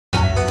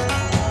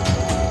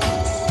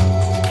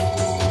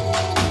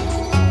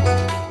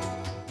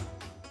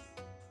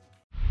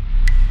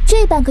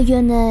这半个月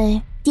内，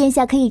殿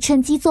下可以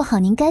趁机做好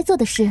您该做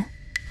的事，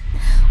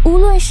无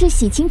论是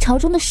洗清朝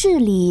中的势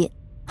力，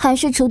还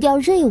是除掉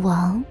瑞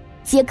王，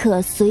皆可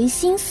随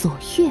心所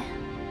欲。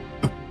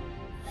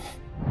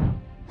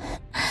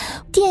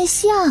殿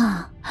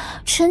下，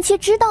臣妾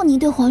知道您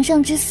对皇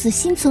上之死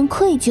心存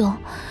愧疚，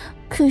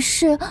可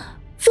是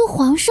若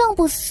皇上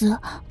不死，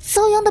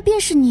遭殃的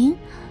便是您，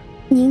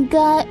您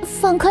该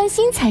放宽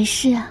心才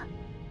是啊。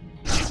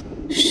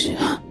是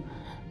啊，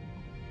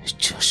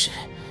这事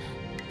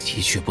的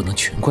确不能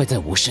全怪在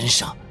我身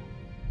上，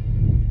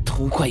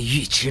都怪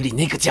浴池里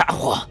那个家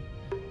伙。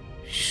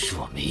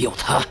若没有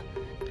他，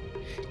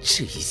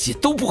这一切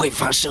都不会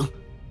发生，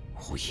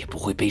我也不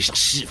会背上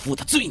弑父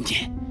的罪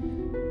孽。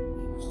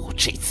我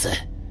这次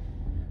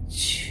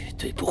绝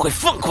对不会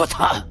放过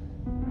他。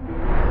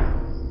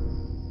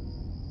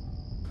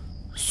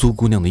苏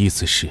姑娘的意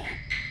思是，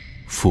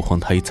父皇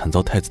他已惨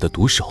遭太子的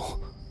毒手。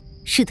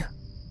是的。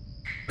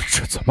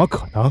这怎么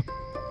可能？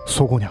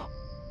苏姑娘，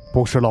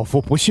不是老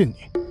夫不信你，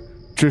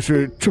只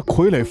是这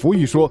傀儡符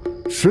一说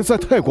实在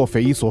太过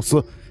匪夷所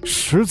思，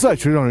实在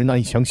是让人难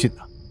以相信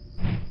呐。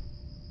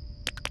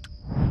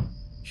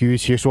与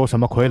其说什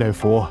么傀儡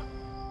符，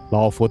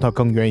老夫倒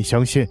更愿意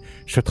相信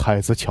是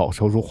太子巧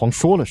手如簧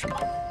说了什么，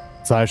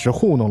再是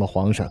糊弄了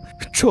皇上，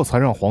这才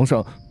让皇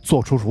上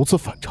做出如此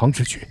反常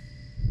之举。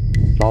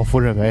老夫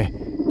认为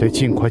得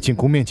尽快进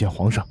宫面见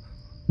皇上，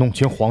弄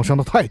清皇上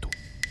的态度。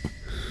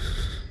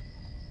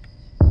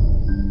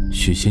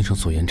许先生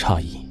所言差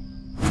矣。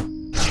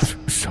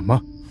什么？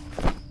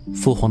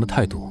父皇的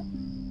态度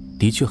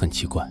的确很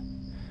奇怪。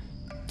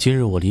今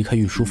日我离开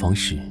御书房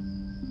时，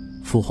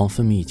父皇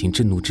分明已经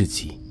震怒至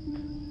极，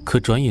可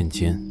转眼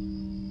间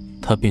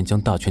他便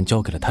将大权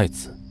交给了太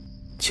子，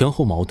前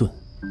后矛盾，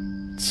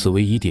此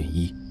为疑点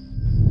一。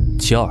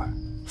其二，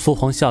父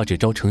皇下旨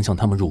召丞相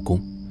他们入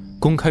宫，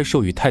公开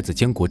授予太子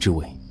监国之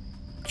位，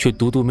却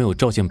独独没有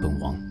召见本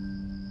王，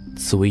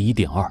此为疑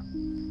点二。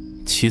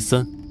其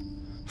三，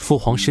父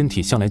皇身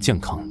体向来健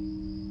康，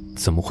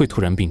怎么会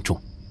突然病重？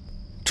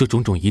这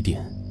种种疑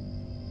点，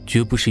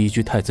绝不是一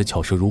句太子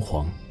巧舌如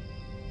簧，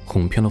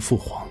哄骗了父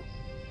皇，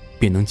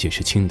便能解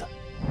释清的。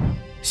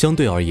相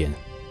对而言，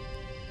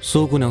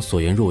苏姑娘所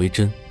言若为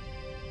真，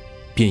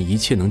便一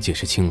切能解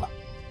释清了。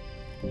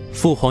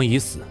父皇已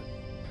死，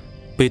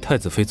被太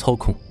子妃操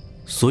控，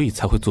所以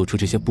才会做出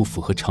这些不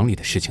符合常理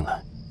的事情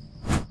来。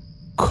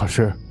可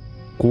是，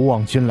古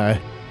往今来，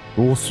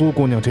如苏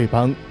姑娘这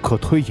般可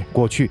推演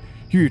过去、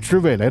预知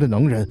未来的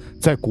能人，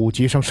在古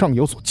籍上尚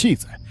有所记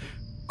载。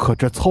可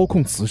这操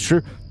控死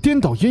尸、颠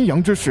倒阴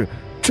阳之事，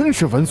真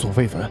是闻所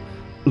未闻，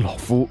老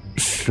夫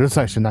实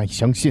在是难以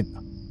相信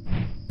呢。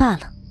罢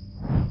了，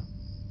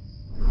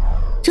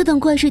这等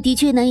怪事的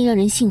确难以让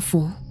人信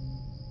服。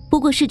不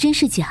过是真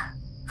是假，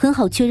很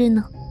好确认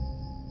呢。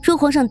若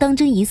皇上当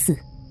真已死，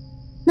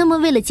那么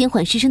为了减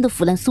缓尸身的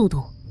腐烂速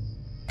度，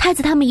太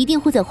子他们一定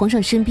会在皇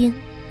上身边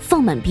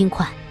放满冰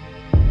块，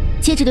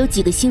接着留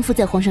几个心腹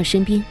在皇上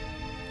身边，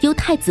由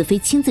太子妃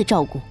亲自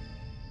照顾。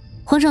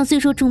皇上虽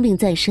说重病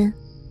在身，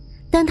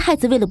但太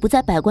子为了不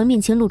在百官面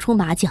前露出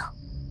马脚，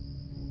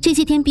这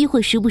些天必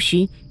会时不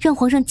时让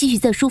皇上继续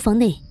在书房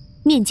内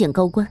面见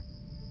高官。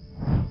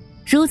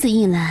如此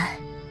一来，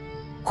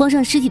皇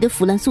上尸体的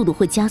腐烂速度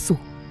会加速。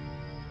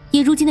以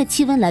如今的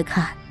气温来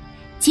看，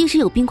即使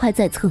有冰块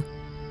在侧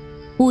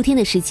，5天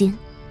的时间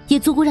也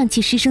足够让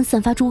其尸身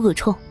散发出恶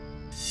臭。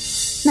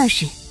那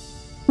时，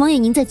王爷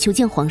您再求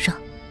见皇上，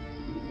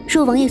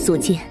若王爷所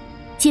见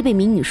皆被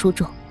民女说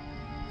中，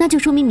那就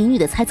说明民女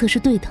的猜测是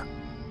对的。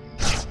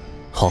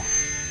好，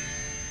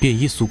便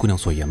依苏姑娘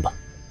所言吧。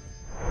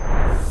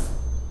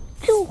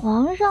这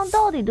皇上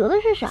到底得的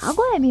是啥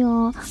怪病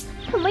啊？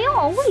怎么要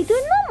往屋里堆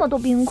那么多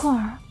冰块？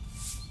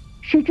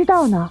谁知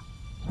道呢？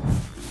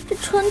这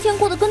春天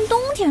过得跟冬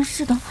天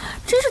似的，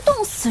真是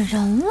冻死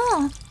人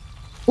了。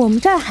我们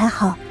这儿还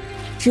好，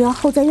只要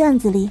候在院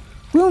子里，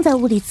不用在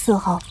屋里伺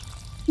候。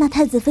那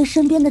太子妃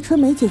身边的春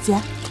梅姐姐，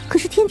可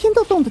是天天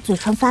都冻得嘴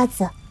唇发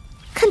紫，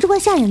看着怪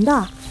吓人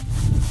的。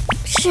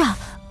是啊，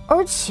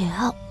而且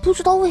不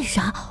知道为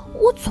啥，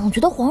我总觉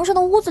得皇上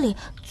的屋子里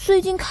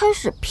最近开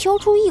始飘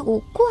出一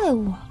股怪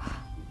物。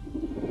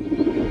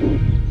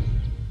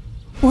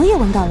我也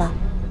闻到了，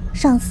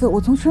上次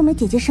我从春梅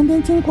姐姐身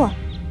边经过，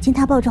见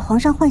她抱着皇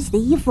上换洗的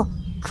衣服，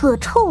可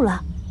臭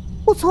了。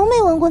我从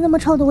没闻过那么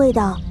臭的味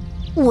道。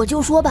我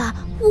就说吧，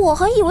我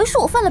还以为是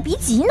我犯了鼻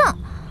疾呢。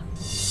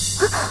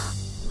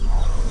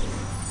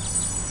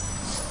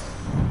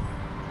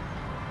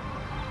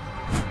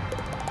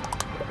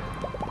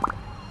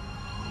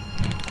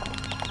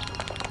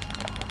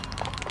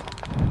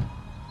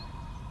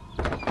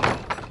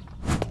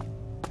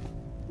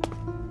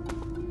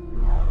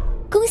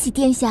恭喜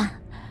殿下，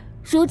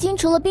如今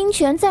除了兵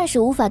权暂时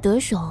无法得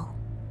手，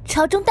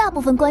朝中大部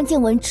分关键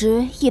文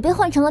职也被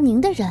换成了您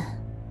的人。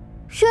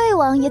瑞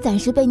王也暂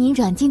时被您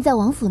软禁在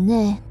王府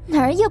内，哪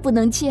儿也不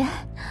能去。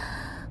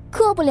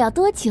过不了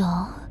多久，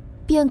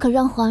便可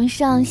让皇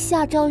上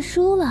下诏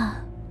书了。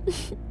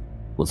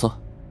不错，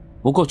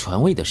不过传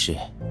位的事，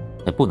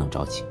不能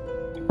着急。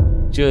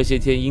这些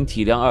天因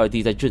体谅二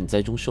弟在赈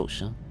灾中受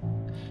伤，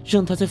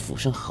让他在府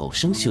上好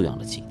生休养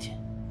了几天。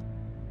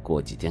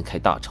过几天开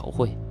大朝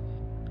会，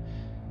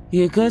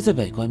也该在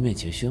百官面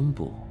前宣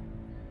布，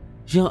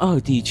让二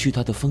弟去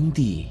他的封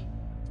地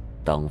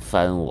当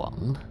藩王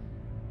了。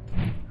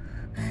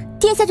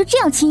殿下就这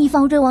样轻易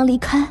放瑞王离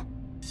开？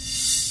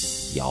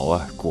瑶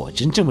儿果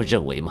真这么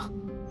认为吗？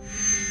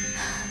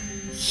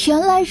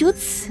原来如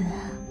此。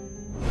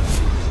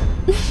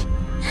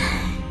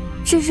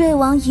这瑞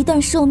王一旦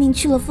受命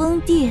去了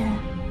封地，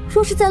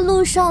若是在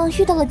路上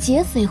遇到了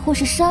劫匪或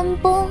是山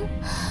崩，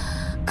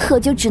可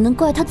就只能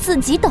怪他自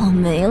己倒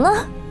霉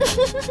了。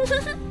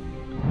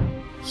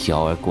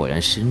瑶儿果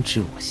然深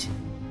知我心。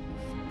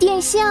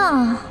殿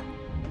下，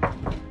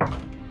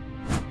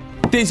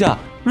殿下，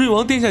瑞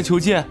王殿下求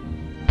见。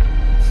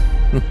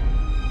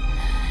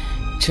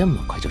这么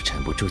快就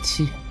沉不住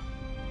气了？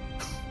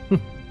哼，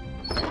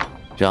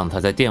让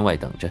他在殿外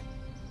等着，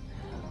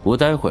我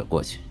待会儿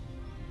过去。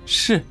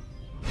是。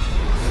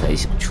还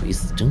想垂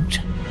死挣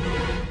扎，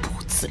不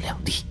自量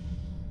力！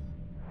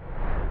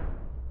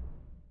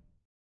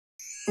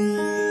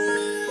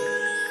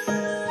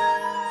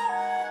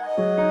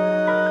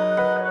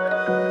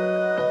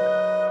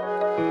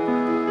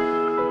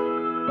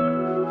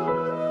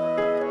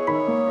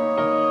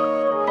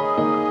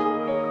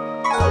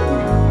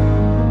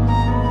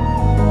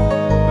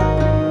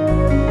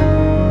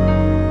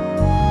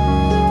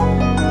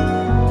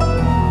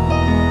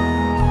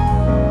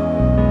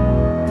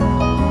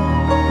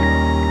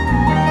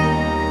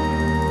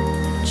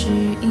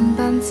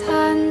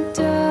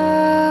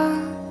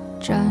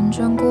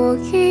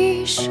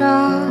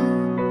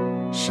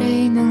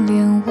谁能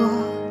怜我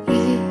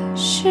一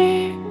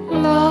世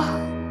了？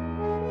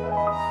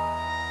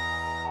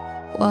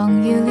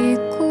荒野里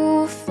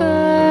孤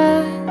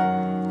坟，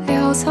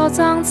潦草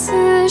葬此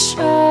生。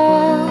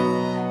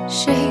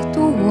谁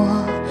渡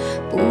我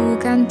不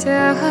甘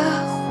的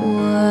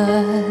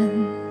魂？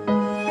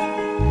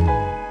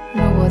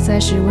若我在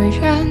世为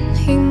人，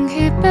饮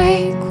一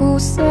杯苦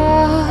涩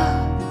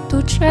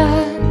毒针。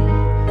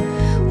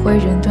会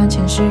忍断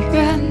前世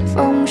缘，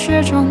风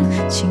雪中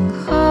庆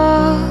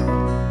贺。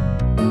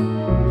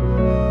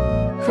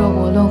若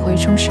我轮回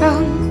重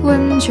生，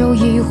温酒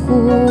一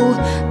壶，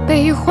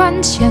悲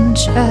欢前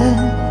尘。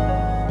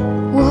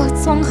我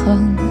纵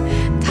横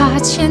他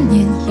千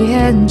年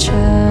烟尘。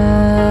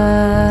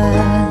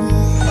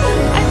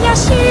安雅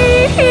西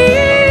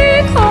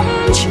空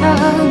城，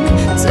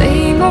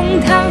醉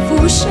梦叹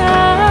浮生。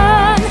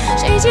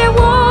谁借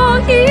我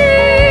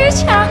一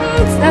枪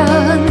赠？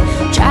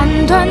斩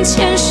断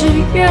前世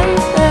缘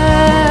分，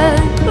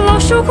老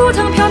树枯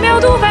藤缥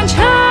缈度凡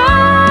尘，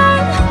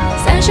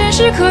三生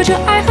石刻着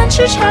爱恨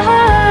痴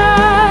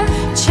缠，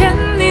千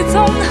里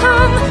纵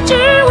横，只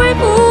为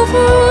不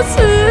负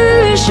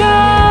此生。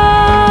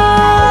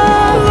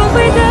轮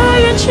回的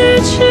缘，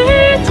痴痴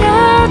的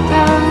等，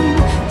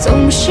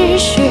纵是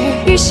血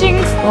雨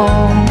腥风，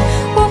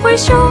我会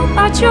手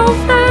把酒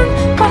粉，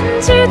换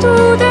几度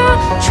的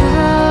春。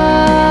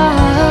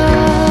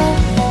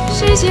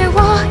谁借我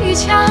一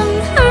枪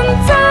恨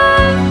赠？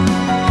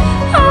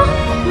红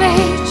梅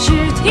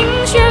只听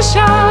雪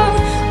声，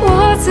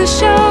我此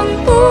生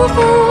不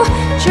负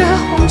这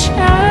红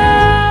尘。